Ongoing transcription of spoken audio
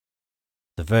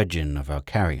The Virgin of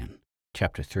Alcarion,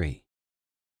 Chapter 3.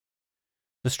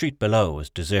 The street below was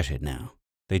deserted now.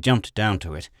 They jumped down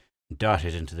to it and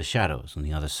darted into the shadows on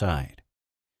the other side.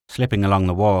 Slipping along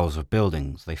the walls of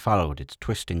buildings, they followed its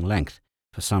twisting length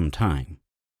for some time.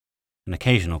 An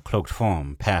occasional cloaked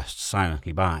form passed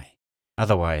silently by.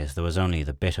 Otherwise there was only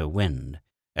the bitter wind,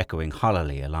 echoing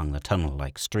hollowly along the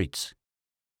tunnel-like streets.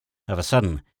 Of a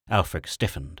sudden, Ælfric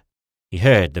stiffened. He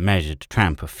heard the measured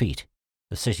tramp of feet,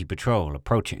 the city patrol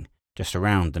approaching, just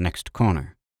around the next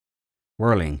corner.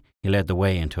 Whirling, he led the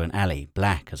way into an alley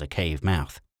black as a cave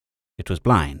mouth. It was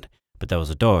blind, but there was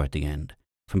a door at the end,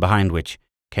 from behind which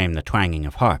came the twanging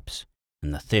of harps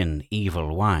and the thin,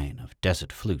 evil whine of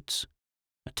desert flutes.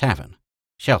 A tavern,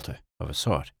 shelter of a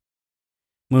sort.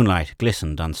 Moonlight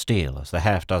glistened on steel as the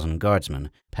half-dozen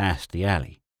guardsmen passed the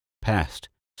alley, passed,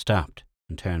 stopped,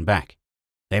 and turned back.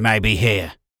 "They may be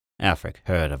here," Ælfric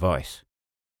heard a voice.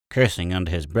 Cursing under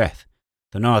his breath,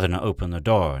 the northerner opened the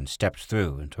door and stepped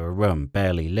through into a room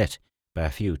barely lit by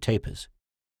a few tapers,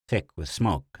 thick with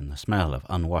smoke and the smell of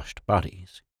unwashed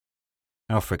bodies.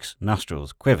 Ælfric's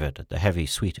nostrils quivered at the heavy,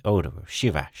 sweet odor of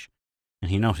shivash, and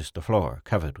he noticed the floor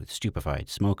covered with stupefied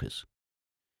smokers.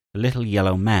 A little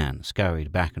yellow man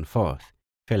scurried back and forth,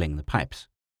 filling the pipes.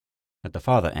 At the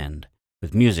farther end,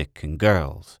 with music and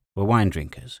girls, were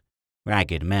wine-drinkers,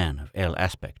 ragged men of ill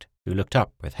aspect, who looked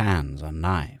up with hands on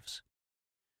knives.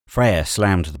 Freya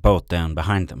slammed the bolt down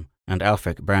behind them, and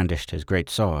Ælfric brandished his great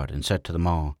sword and said to them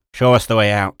all, "Show us the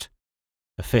way out."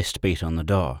 A fist beat on the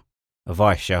door. A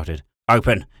voice shouted,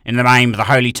 "Open, in the name of the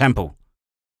Holy Temple!"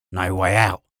 "No way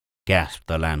out," gasped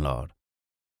the landlord.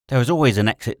 "There is always an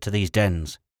exit to these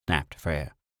dens," snapped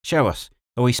Freya. "Show us,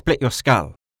 or we split your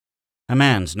skull." A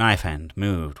man's knife hand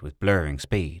moved with blurring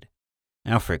speed.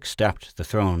 Ælfric stabbed the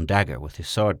thrown dagger with his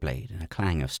sword blade in a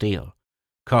clang of steel,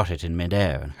 caught it in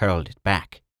mid-air and hurled it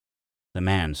back. The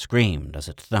man screamed as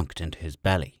it thunked into his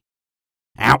belly.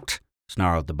 "Out!"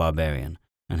 snarled the barbarian,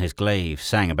 and his glaive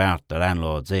sang about the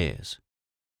landlord's ears.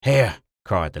 "Here!"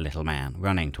 cried the little man,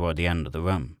 running toward the end of the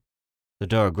room. The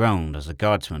door groaned as the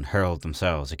guardsmen hurled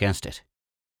themselves against it.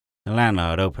 The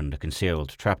landlord opened a concealed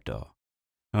trapdoor.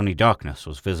 Only darkness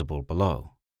was visible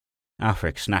below.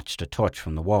 Ælfric snatched a torch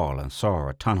from the wall and saw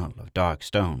a tunnel of dark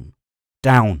stone.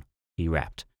 "Down!" he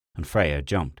rapped, and Freya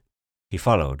jumped. He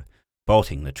followed,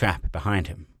 bolting the trap behind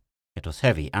him. It was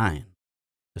heavy iron.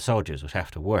 The soldiers would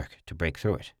have to work to break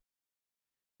through it.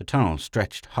 The tunnel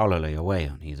stretched hollowly away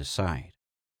on either side.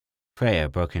 Freya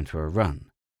broke into a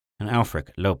run, and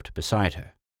Ælfric loped beside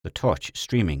her, the torch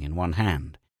streaming in one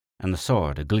hand, and the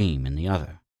sword agleam in the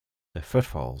other. Their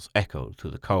footfalls echoed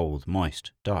through the cold,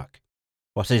 moist dark.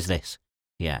 "What is this?"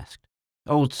 he asked.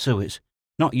 "Old sewers,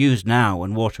 not used now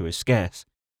when water is scarce.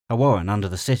 A warren under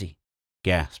the city,"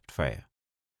 gasped Freya.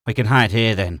 "We can hide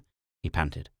here, then," he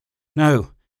panted.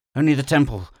 "No, only the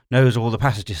temple knows all the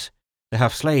passages. They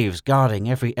have slaves guarding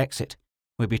every exit.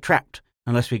 We'll be trapped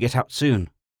unless we get out soon."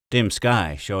 Dim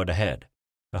sky showed ahead,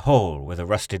 a hole with a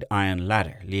rusted iron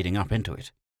ladder leading up into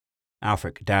it.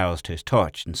 Ælfric doused his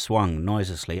torch and swung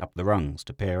noiselessly up the rungs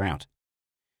to peer out.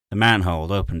 The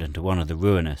manhole opened into one of the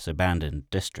ruinous abandoned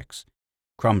districts,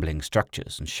 crumbling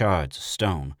structures and shards of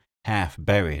stone, half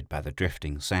buried by the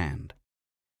drifting sand.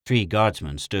 3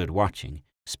 guardsmen stood watching,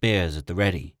 spears at the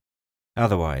ready.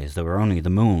 Otherwise there were only the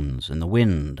moons and the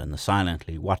wind and the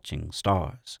silently watching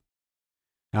stars.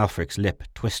 Ælfric's lip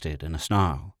twisted in a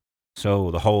snarl.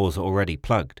 So the holes were already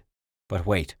plugged. But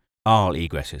wait, all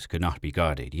egresses could not be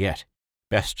guarded yet.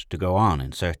 Best to go on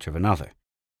in search of another.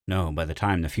 No, by the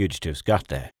time the fugitives got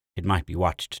there, it might be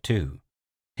watched too.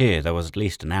 Here there was at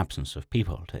least an absence of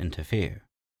people to interfere.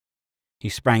 He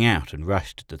sprang out and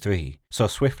rushed at the 3, so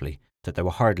swiftly that they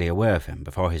were hardly aware of him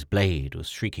before his blade was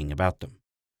shrieking about them.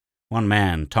 One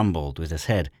man tumbled with his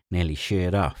head nearly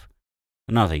sheared off.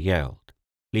 Another yelled,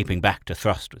 leaping back to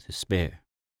thrust with his spear.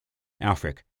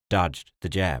 Ælfric dodged the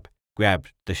jab,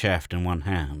 grabbed the shaft in one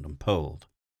hand and pulled.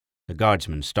 The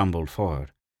guardsman stumbled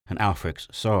forward, and Ælfric's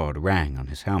sword rang on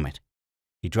his helmet.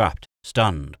 He dropped,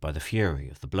 stunned by the fury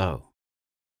of the blow.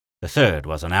 The third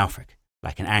was on Ælfric,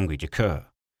 like an angry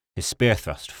Jakur. His spear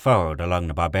thrust furrowed along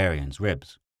the barbarian's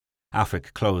ribs.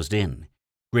 Ælfric closed in,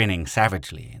 grinning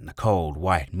savagely in the cold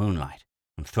white moonlight,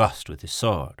 and thrust with his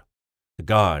sword. The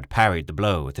guard parried the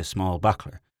blow with his small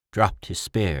buckler, dropped his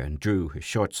spear and drew his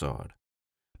short sword.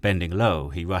 Bending low,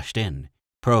 he rushed in,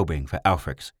 probing for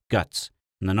Ælfric's guts,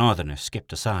 and the northerner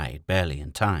skipped aside, barely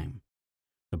in time.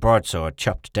 The broadsword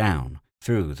chopped down,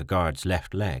 through the guard's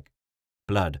left leg.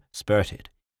 Blood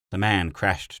spurted. The man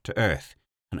crashed to earth,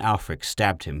 and Ælfric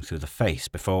stabbed him through the face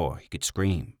before he could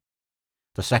scream.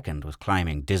 The second was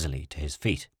climbing dizzily to his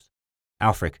feet.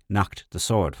 Alfric knocked the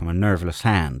sword from a nerveless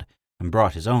hand and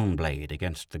brought his own blade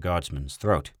against the guardsman's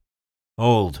throat.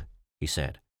 "Hold," he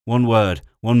said. "One word,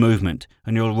 one movement,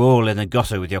 and you'll roll in the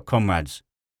gutter with your comrades."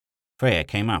 Freya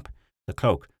came up, the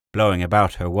cloak blowing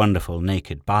about her wonderful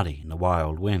naked body in the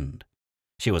wild wind.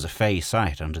 She was a fey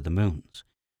sight under the moons,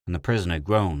 and the prisoner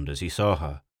groaned as he saw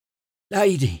her.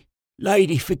 Lady,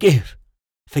 forgive."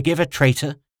 "Forgive a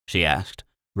traitor?" she asked,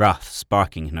 wrath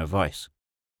sparking in her voice.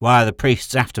 "Why are the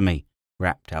priests after me?"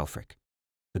 rapped Alfric.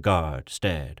 The guard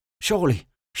stared. Surely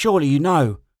you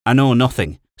know." "I know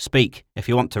nothing. Speak, if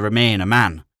you want to remain a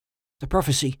man." "The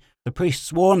prophecy. The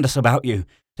priests warned us about you,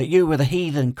 that you were the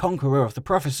heathen conqueror of the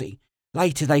prophecy.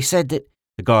 Later they said that—"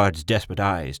 The guard's desperate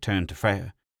eyes turned to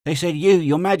Freya. "They said you,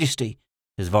 your majesty—"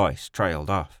 His voice trailed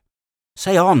off.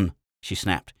 "Say on," she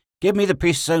snapped. "Give me the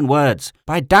priest's own words.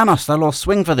 By Danos, they'll all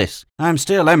swing for this. I am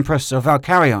still Empress of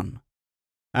Valkarion."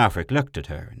 Alfric looked at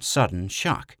her in sudden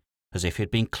shock, as if he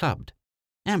had been clubbed.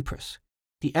 Empress?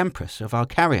 The Empress of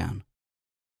Valkarion?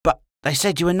 "But they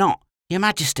said you were not. Your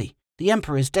Majesty, the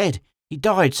Emperor is dead. He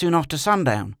died soon after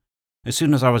sundown." "As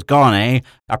soon as I was gone, eh?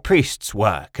 A priest's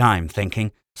work, I'm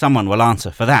thinking. Someone will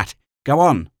answer for that. Go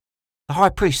on." "The High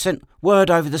Priest sent word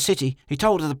over the city. He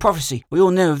told of the prophecy. We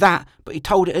all knew of that, but he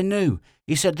told it anew.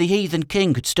 He said the heathen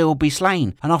king could still be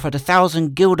slain, and offered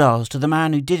 1,000 guildars to the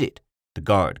man who did it." The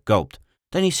guard gulped.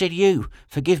 "Then he said you,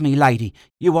 forgive me, lady,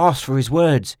 you asked for his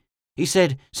words. He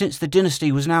said, since the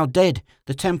dynasty was now dead,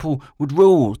 the temple would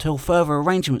rule till further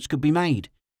arrangements could be made.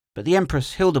 But the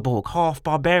Empress Hildeborg, half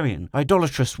barbarian,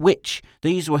 idolatrous witch,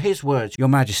 these were his words, your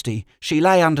majesty. She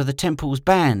lay under the temple's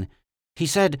ban. He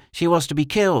said she was to be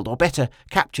killed, or better,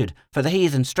 captured, for the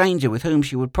heathen stranger with whom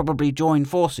she would probably join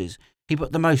forces. He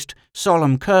put the most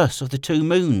solemn curse of the 2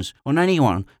 moons on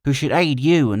anyone who should aid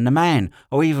you and the man,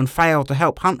 or even fail to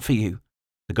help hunt for you."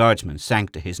 The guardsman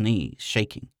sank to his knees,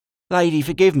 shaking. "Lady,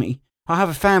 forgive me. I have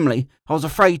a family. I was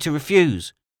afraid to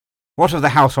refuse." "What of the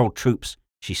household troops?"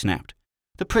 she snapped.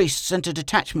 "The priests sent a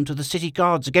detachment of the city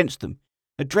guards against them.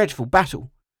 A dreadful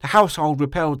battle. The household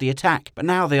repelled the attack, but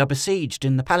now they are besieged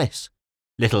in the palace."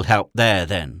 "Little help there,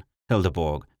 then,"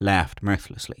 Hildeborg laughed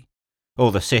mirthlessly.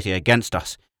 "All the city against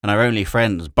us, and our only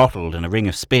friends bottled in a ring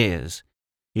of spears.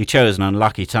 You chose an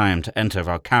unlucky time to enter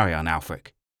Valkarion,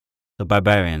 Alfric." The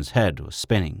barbarian's head was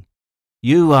spinning.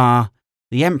 "You are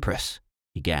the Empress,"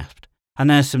 he gasped, "and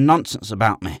there's some nonsense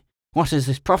about me. What is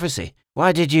this prophecy?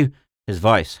 Why did you—" His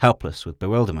voice, helpless with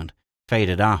bewilderment,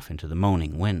 faded off into the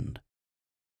moaning wind.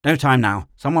 "No time now.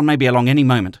 Someone may be along any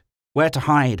moment. Where to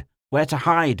hide? Where to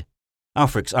hide?"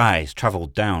 Alfric's eyes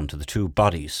travelled down to the 2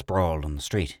 bodies sprawled on the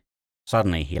street.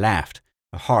 Suddenly he laughed,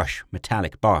 a harsh,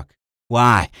 metallic bark.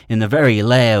 "Why, in the very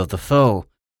lair of the foe,"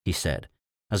 he said.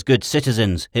 "As good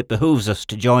citizens, it behooves us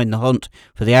to join the hunt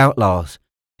for the outlaws.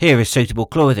 Here is suitable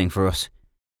clothing for us."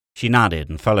 She nodded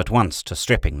and fell at once to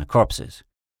stripping the corpses.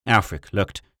 Alfric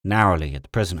looked narrowly at the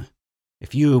prisoner.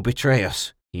 "If you betray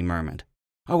us," he murmured.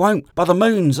 "I won't, by the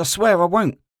moons, I swear I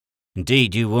won't."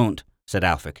 "Indeed you won't," said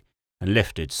Alfric, and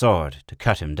lifted sword to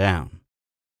cut him down.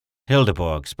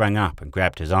 Hildeborg sprang up and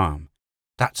grabbed his arm.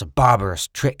 "That's a barbarous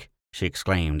trick," she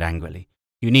exclaimed angrily.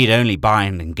 "You need only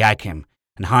bind and gag him,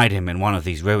 and hide him in one of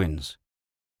these ruins."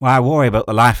 "Why worry about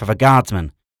the life of a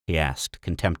guardsman?" he asked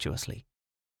contemptuously.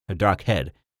 Her dark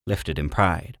head lifted in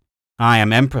pride. "I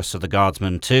am Empress of the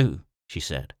Guardsmen too," she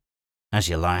said. "As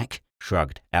you like,"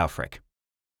 shrugged Alfric.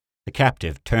 The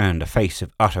captive turned a face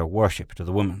of utter worship to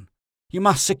the woman. "You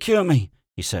must secure me,"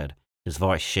 he said, his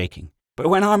voice shaking. "But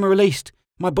when I'm released,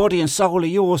 my body and soul are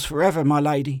yours forever, my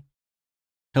lady."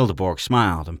 Hildeborg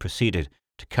smiled and proceeded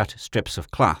to cut strips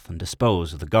of cloth and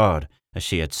dispose of the guard, as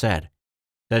she had said.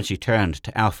 Then she turned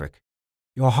to Alfric.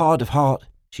 "You're hard of heart,"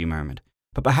 she murmured,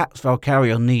 "but perhaps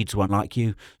Valkarion needs one like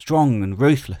you, strong and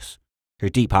ruthless." Her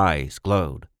deep eyes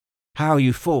glowed. "How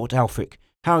you fought, Alfric,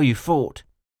 how you fought."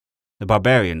 The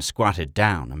barbarian squatted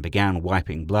down and began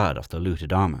wiping blood off the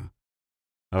looted armor.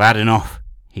 "I've had enough,"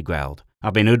 he growled.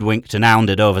 "I've been hoodwinked and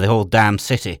hounded over the whole damned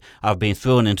city. I've been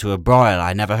thrown into a broil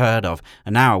I never heard of,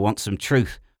 and now I want some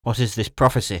truth. What is this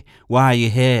prophecy? Why are you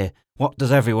here? What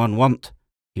does everyone want?"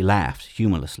 He laughed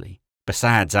humorlessly.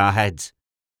 "Besides our heads."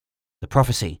 "The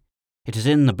prophecy. It is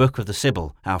in the Book of the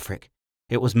Sibyl, Alfric.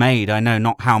 It was made I know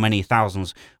not how many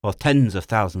thousands or tens of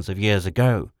thousands of years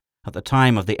ago, at the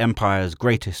time of the Empire's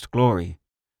greatest glory.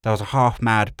 There was a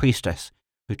half-mad priestess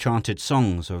who chanted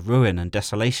songs of ruin and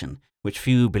desolation, which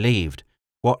few believed.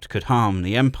 What could harm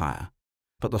the Empire?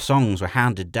 But the songs were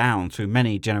handed down through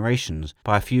many generations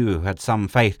by a few who had some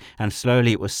faith, and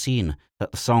slowly it was seen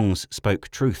that the songs spoke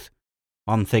truth.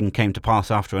 One thing came to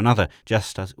pass after another,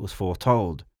 just as it was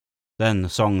foretold. Then the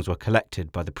songs were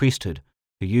collected by the priesthood,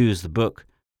 who use the book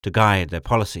to guide their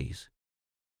policies.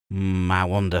 I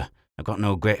wonder. I've got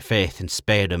no great faith in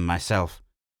Spadum myself.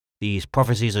 These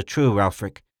prophecies are true,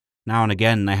 Alfric. Now and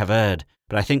again they have erred,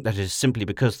 but I think that it is simply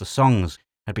because the songs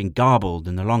had been garbled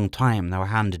in the long time they were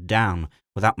handed down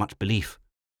without much belief.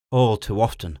 All too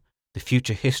often, the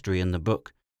future history in the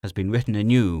book has been written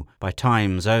anew by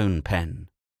Time's own pen.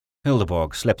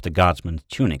 Hildeborg slipped the guardsman's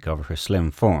tunic over her slim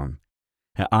form.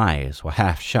 Her eyes were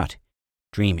half shut,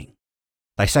 dreaming.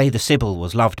 They say the Sibyl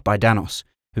was loved by Danos,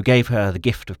 who gave her the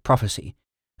gift of prophecy,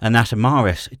 and that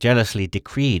Amaris jealously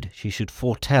decreed she should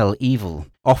foretell evil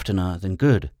oftener than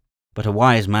good. But a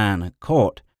wise man at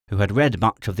court, who had read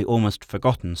much of the almost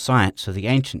forgotten science of the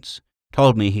ancients,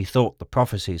 told me he thought the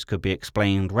prophecies could be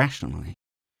explained rationally.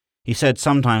 He said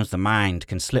sometimes the mind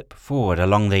can slip forward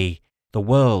along the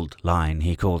world line,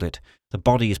 he called it, the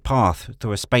body's path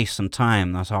through a space and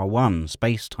time that are one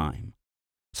space-time.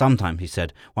 Sometimes, he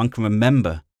said, one can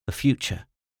remember the future.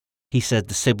 He said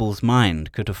the Sibyl's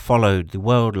mind could have followed the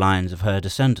world lines of her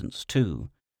descendants too,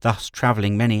 thus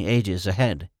travelling many ages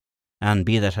ahead. And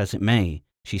be that as it may,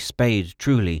 she spake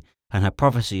truly, and her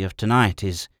prophecy of tonight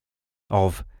is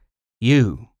of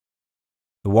you.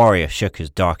 The warrior shook his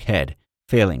dark head,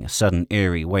 feeling a sudden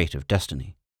eerie weight of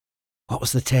destiny. What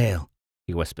was the tale?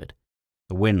 He whispered.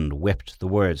 The wind whipped the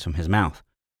words from his mouth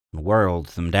and whirled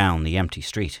them down the empty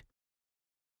street.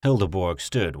 Hildeborg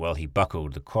stood while he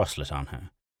buckled the crosslet on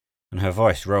her, and her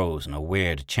voice rose in a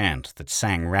weird chant that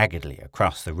sang raggedly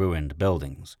across the ruined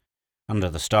buildings, under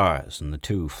the stars and the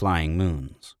 2 flying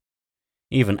moons.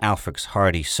 Even Alfric's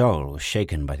hardy soul was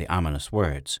shaken by the ominous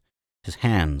words, his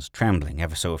hands trembling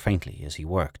ever so faintly as he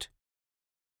worked.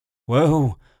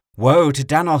 Woe, woe to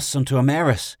Danos and to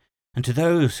Amaris, and to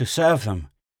those who serve them.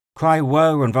 Cry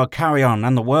woe on Valkarion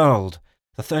and the world.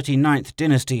 The 39th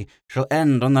dynasty shall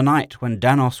end on the night when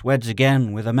Danos weds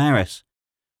again with Amaris.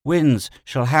 Winds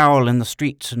shall howl in the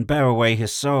streets and bear away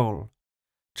his soul.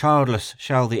 Childless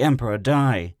shall the emperor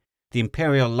die. The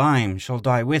imperial line shall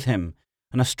die with him,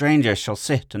 and a stranger shall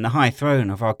sit in the high throne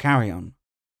of Valkarion.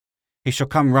 He shall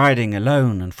come riding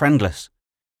alone and friendless,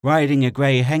 riding a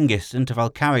grey Hengist into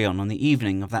Valkarion on the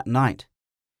evening of that night.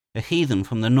 A heathen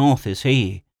from the north is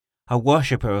he, a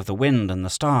worshipper of the wind and the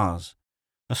stars,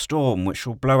 a storm which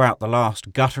shall blow out the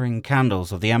last guttering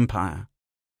candles of the empire.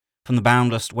 From the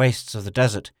boundless wastes of the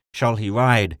desert shall he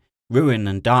ride, ruin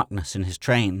and darkness in his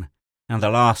train, and the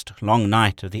last long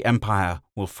night of the empire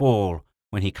will fall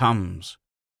when he comes.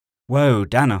 Woe,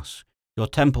 Danos, your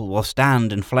temple will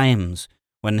stand in flames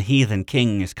when the heathen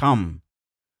king is come.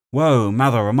 Woe,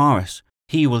 Mother Amaris,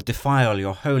 he will defile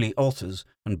your holy altars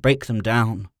and break them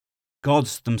down.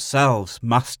 Gods themselves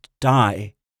must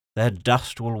die. Their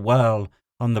dust will whirl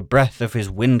on the breath of his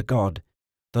wind god.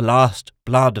 The last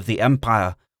blood of the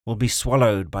empire will be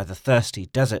swallowed by the thirsty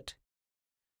desert.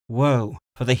 Woe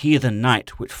for the heathen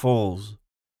night which falls.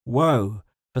 Woe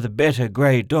for the bitter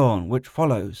grey dawn which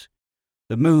follows.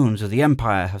 The moons of the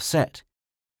empire have set,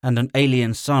 and an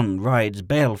alien sun rides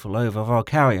baleful over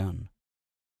Valkarion.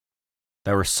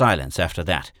 There was silence after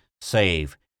that,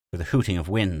 save for the hooting of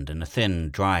wind and a thin,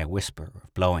 dry whisper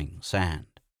of blowing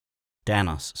sand.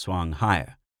 Danos swung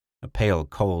higher, a pale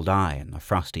cold eye in the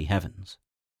frosty heavens.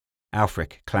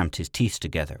 Alfric clamped his teeth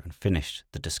together and finished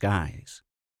the disguise.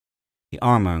 The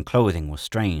armour and clothing was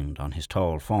strained on his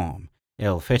tall form,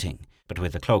 ill-fitting, but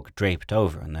with the cloak draped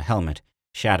over and the helmet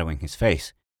shadowing his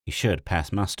face, he should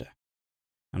pass muster.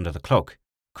 Under the cloak,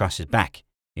 across his back,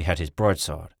 he had his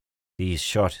broadsword. These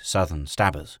short southern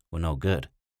stabbers were no good.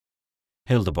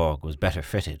 Hildeborg was better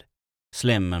fitted,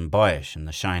 slim and boyish in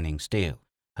the shining steel,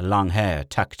 her long hair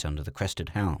tucked under the crested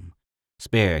helm,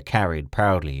 spear carried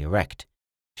proudly erect.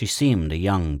 She seemed a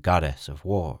young goddess of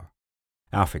war.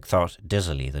 Alfric thought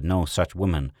dizzily that no such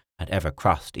woman had ever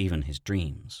crossed even his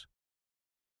dreams.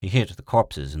 He hid the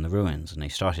corpses in the ruins and they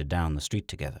started down the street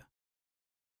together.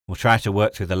 We'll try to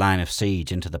work through the line of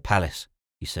siege into the palace,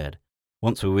 he said.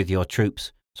 Once we're with your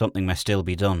troops, something may still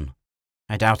be done.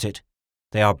 I doubt it.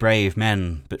 They are brave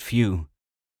men, but few.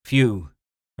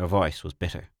 Her voice was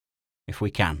bitter. If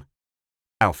we can.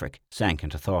 Alfric sank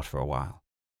into thought for a while.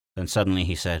 Then suddenly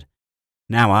he said,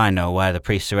 Now I know why the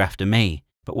priests are after me,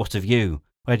 but what of you?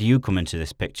 Where do you come into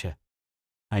this picture?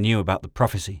 I knew about the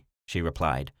prophecy, she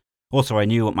replied. Also I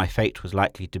knew what my fate was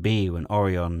likely to be when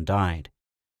Orion died.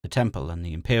 The temple and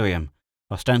the Imperium,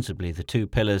 ostensibly the 2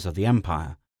 pillars of the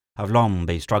empire, have long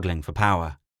been struggling for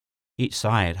power. Each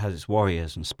side has its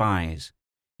warriors and spies,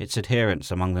 its adherents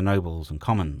among the nobles and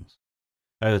commons.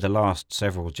 Oh, the last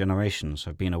several generations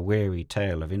have been a weary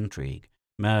tale of intrigue,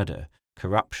 murder,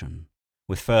 corruption,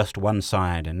 with first one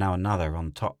side and now another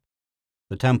on top.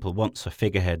 The temple wants a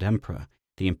figurehead emperor.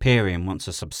 The Imperium wants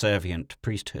a subservient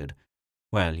priesthood.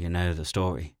 Well, you know the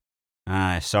story.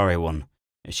 Aye, sorry one.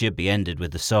 It should be ended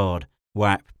with the sword,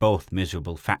 wipe both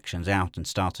miserable factions out and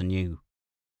start anew.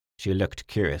 She looked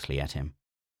curiously at him.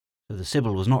 So the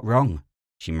Sibyl was not wrong,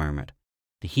 she murmured.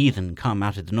 The heathen come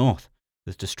out of the north,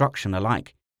 with destruction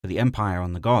alike for the Empire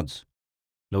and the gods.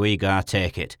 Luiga,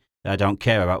 take it. I don't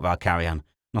care about Valkyrion,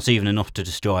 not even enough to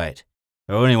destroy it.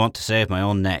 I only want to save my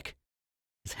own neck.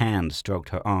 His hand stroked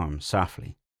her arm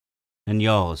softly. And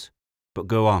yours. But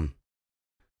go on.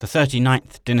 The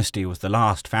 39th dynasty was the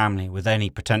last family with any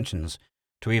pretensions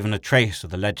to even a trace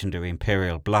of the legendary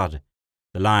imperial blood,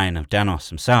 the line of Danos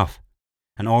himself,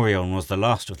 and Orion was the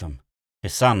last of them,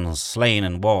 his sons slain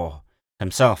in war,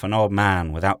 himself an old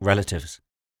man without relatives.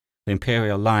 The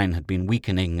imperial line had been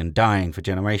weakening and dying for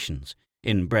generations,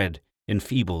 inbred,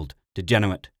 enfeebled,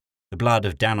 degenerate, the blood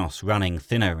of Danos running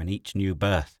thinner in each new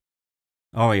birth.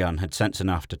 Orion had sense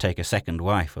enough to take a second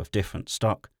wife of different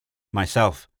stock,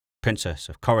 myself, Princess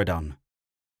of Corydon.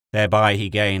 Thereby he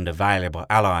gained a valuable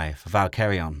ally for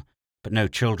Valkyrion, but no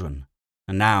children,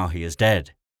 and now he is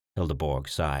dead, Hildeborg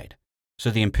sighed.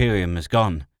 So the Imperium is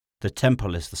gone, the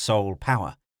temple is the sole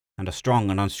power, and a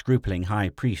strong and unscrupling high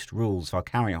priest rules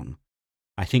Valkyrion.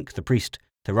 I think the priest,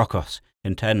 Therokkos,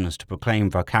 intends to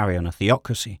proclaim Valkyrion a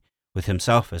theocracy, with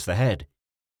himself as the head.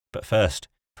 But first,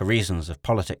 for reasons of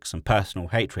politics and personal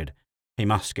hatred, he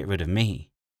must get rid of me.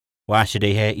 Why should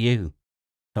he hate you?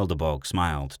 Hildeborg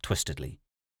smiled twistedly.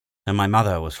 And my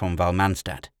mother was from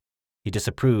Valmanstadt. He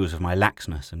disapproves of my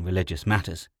laxness in religious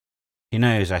matters. He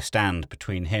knows I stand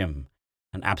between him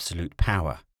and absolute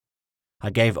power. I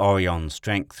gave Orion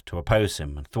strength to oppose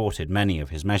him and thwarted many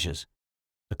of his measures.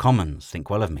 The commons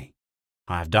think well of me.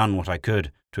 I have done what I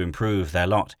could to improve their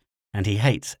lot, and he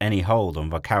hates any hold on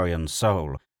Valkyrion's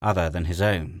soul other than his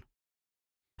own.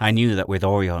 I knew that with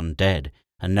Orion dead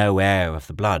and no heir of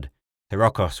the blood,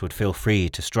 Therokkos would feel free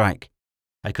to strike.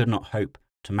 I could not hope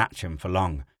to match him for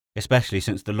long, especially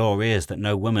since the law is that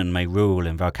no woman may rule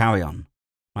in Valkyrion.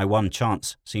 My one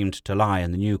chance seemed to lie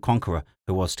in the new conqueror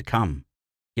who was to come.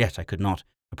 Yet I could not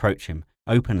approach him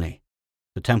openly.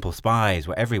 The temple spies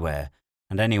were everywhere,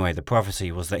 and anyway the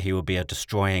prophecy was that he would be a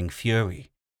destroying fury,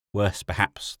 worse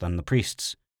perhaps than the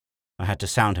priests. I had to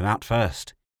sound him out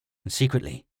first, and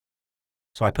secretly.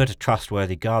 So I put a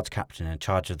trustworthy guards captain in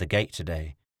charge of the gate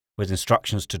today, with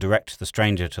instructions to direct the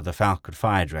stranger to the Falcon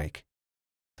Firedrake.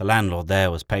 The landlord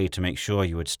there was paid to make sure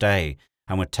you would stay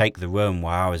and would take the room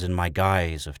while I was in my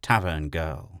guise of tavern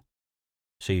girl.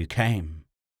 So you came,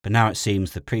 but now it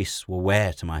seems the priests will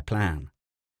wear to my plan.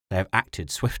 They have acted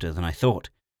swifter than I thought,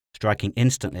 striking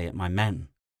instantly at my men.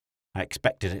 I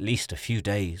expected at least a few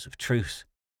days of truce,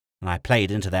 and I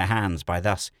played into their hands by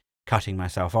thus cutting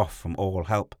myself off from all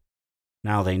help.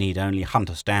 Now they need only hunt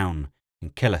us down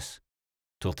and kill us.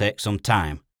 'Twill take some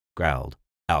time, growled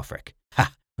Alfric.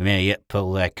 Ha! We may yet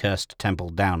pull their cursed temple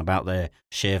down about their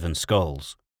shaven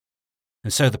skulls.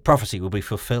 And so the prophecy will be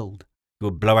fulfilled. It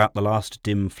will blow out the last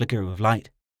dim flicker of light.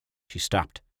 She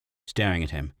stopped, staring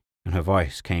at him, and her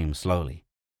voice came slowly.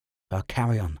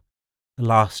 Valkyrion, the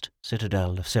last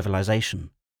citadel of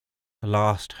civilization, the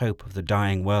last hope of the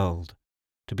dying world,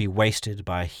 to be wasted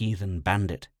by a heathen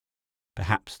bandit.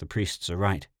 Perhaps the priests are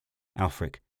right,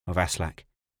 Alfric of Aslak.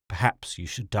 Perhaps you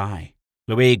should die.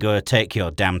 Luiga, take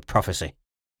your damned prophecy,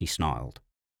 he snarled.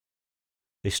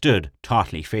 They stood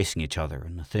tautly facing each other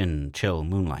in the thin, chill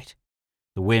moonlight.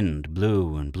 The wind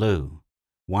blew and blew,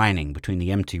 whining between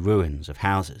the empty ruins of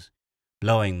houses,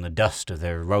 blowing the dust of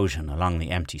their erosion along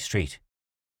the empty street.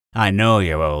 I know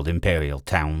your old imperial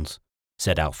towns,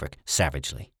 said Alfric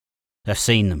savagely. I've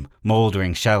seen them,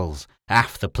 mouldering shells,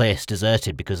 half the place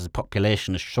deserted because the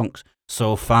population has shrunk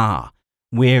so far,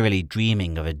 wearily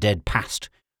dreaming of a dead past,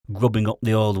 grubbing up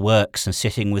the old works and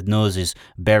sitting with noses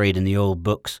buried in the old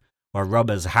books, while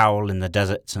robbers howl in the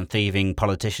deserts and thieving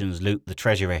politicians loot the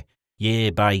treasury.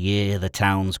 Year by year the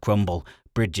towns crumble,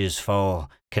 bridges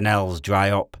fall, canals dry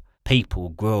up, people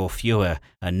grow fewer,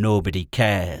 and nobody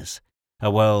cares. A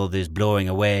world is blowing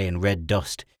away in red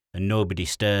dust, and nobody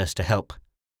stirs to help.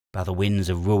 By the winds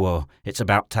of Ruo, it's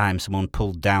about time someone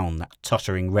pulled down that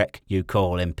tottering wreck you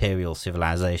call imperial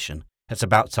civilization. It's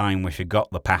about time we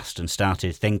forgot the past and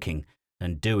started thinking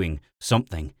and doing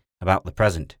something about the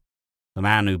present. The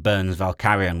man who burns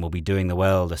Valkyrion will be doing the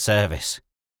world a service.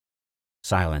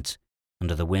 Silence,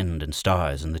 under the wind and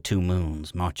stars and the two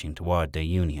moons marching toward their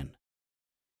union.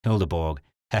 Hildeborg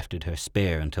hefted her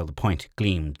spear until the point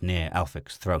gleamed near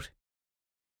Alfric's throat.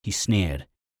 He sneered,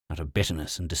 out of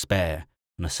bitterness and despair,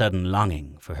 and a sudden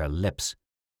longing for her lips.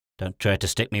 Don't try to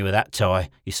stick me with that toy.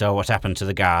 You saw what happened to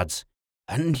the guards.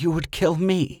 And you would kill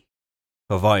me?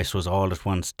 Her voice was all at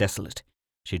once desolate.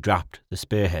 She dropped the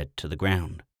spearhead to the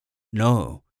ground.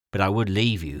 "No, but I would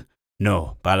leave you.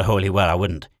 No, by the holy well I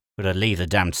wouldn't, but I'd leave the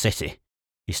damned city."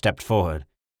 He stepped forward,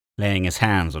 laying his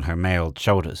hands on her mailed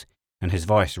shoulders, and his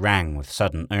voice rang with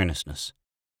sudden earnestness.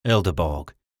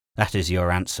 "Ildeborg, that is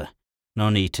your answer. No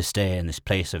need to stay in this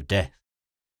place of death.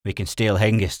 We can steal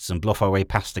Hengists and bluff our way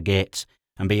past the gates,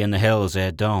 and be in the hills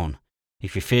ere dawn.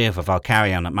 If you fear for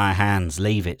Valkyrion at my hands,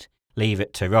 leave it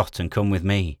to rot and come with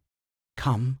me."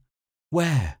 "Come?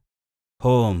 Where?"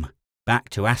 "Home, back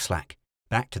to Aslak,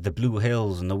 back to the blue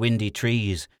hills and the windy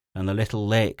trees and the little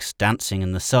lakes dancing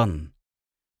in the sun.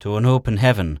 To an open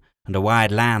heaven and a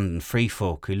wide land and free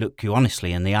folk who look you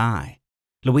honestly in the eye.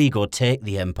 Luigo take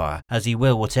the Empire, as he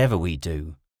will whatever we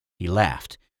do." He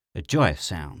laughed, a joyous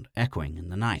sound echoing in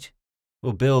the night.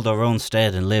 "We'll build our own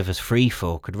stead and live as free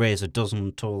folk and raise a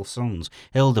dozen tall sons.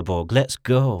 Ildeborg, let's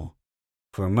go."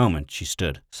 For a moment she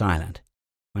stood silent.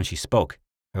 When she spoke,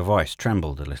 her voice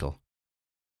trembled a little,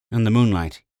 and the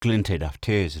moonlight glinted off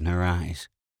tears in her eyes.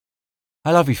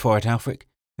 "I love you for it, Alfric,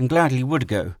 and gladly would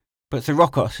go, but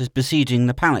Thorokos is besieging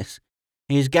the palace.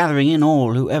 He is gathering in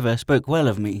all who ever spoke well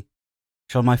of me.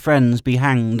 Shall my friends be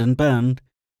hanged and burned,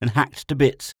 and hacked to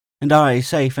bits, and I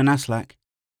safe in Aslak?"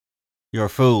 "You're a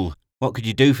fool. What could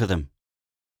you do for them?"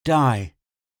 "Die.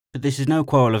 But this is no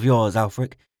quarrel of yours,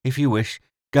 Alfric. If you wish,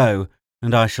 go,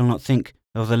 and I shall not think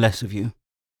of the less of you.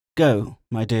 Go,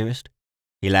 my dearest."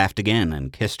 He laughed again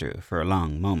and kissed her for a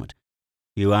long moment.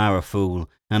 "You are a fool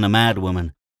and a mad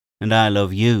woman, and I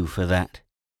love you for that,"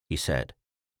 he said.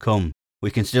 "Come,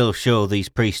 we can still show these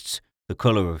priests the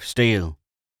colour of steel."